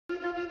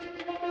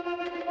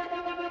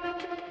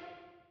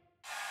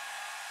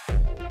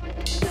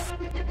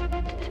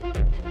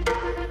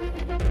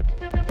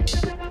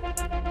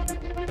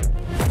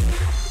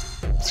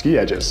ski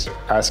edges.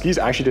 Skis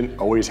actually didn't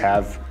always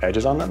have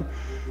edges on them.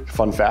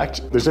 Fun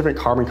fact, there's different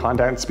carbon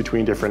contents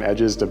between different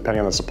edges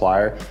depending on the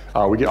supplier.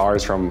 We get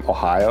ours from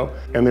Ohio,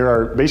 and there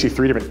are basically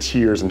 3 different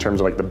tiers in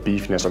terms of like the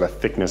beefness or the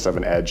thickness of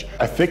an edge.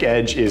 A thick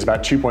edge is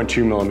about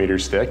 2.2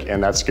 millimeters thick,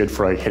 and that's good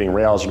for like hitting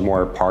rails or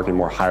more parking,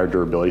 more higher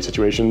durability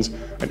situations.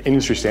 An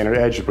industry standard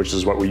edge, which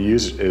is what we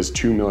use, is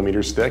 2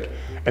 millimeters thick,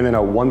 and then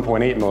a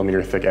 1.8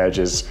 millimeter thick edge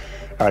is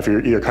if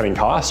you're either cutting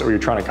costs or you're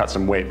trying to cut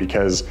some weight,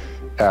 because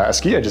a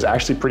ski edge is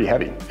actually pretty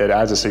heavy. It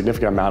adds a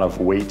significant amount of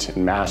weight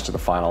and mass to the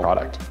final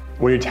product.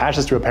 When you attach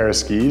this to a pair of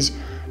skis,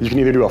 you can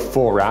either do a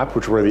full wrap,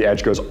 which where the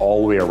edge goes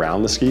all the way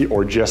around the ski,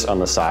 or just on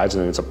the sides,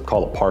 and then it's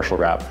called a partial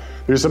wrap.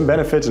 There's some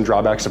benefits and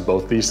drawbacks to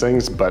both these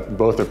things, but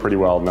both are pretty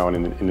well known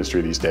in the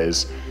industry these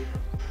days.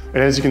 And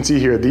as you can see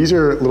here, these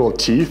are little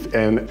teeth,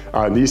 and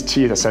these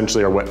teeth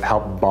essentially are what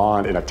help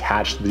bond and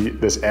attach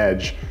this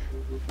edge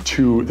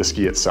to the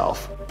ski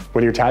itself.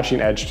 When you're attaching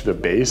an edge to the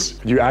base,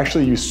 you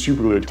actually use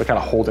super glue to kind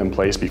of hold it in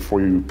place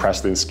before you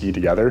press the ski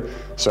together.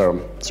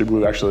 So super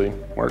glue actually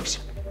works.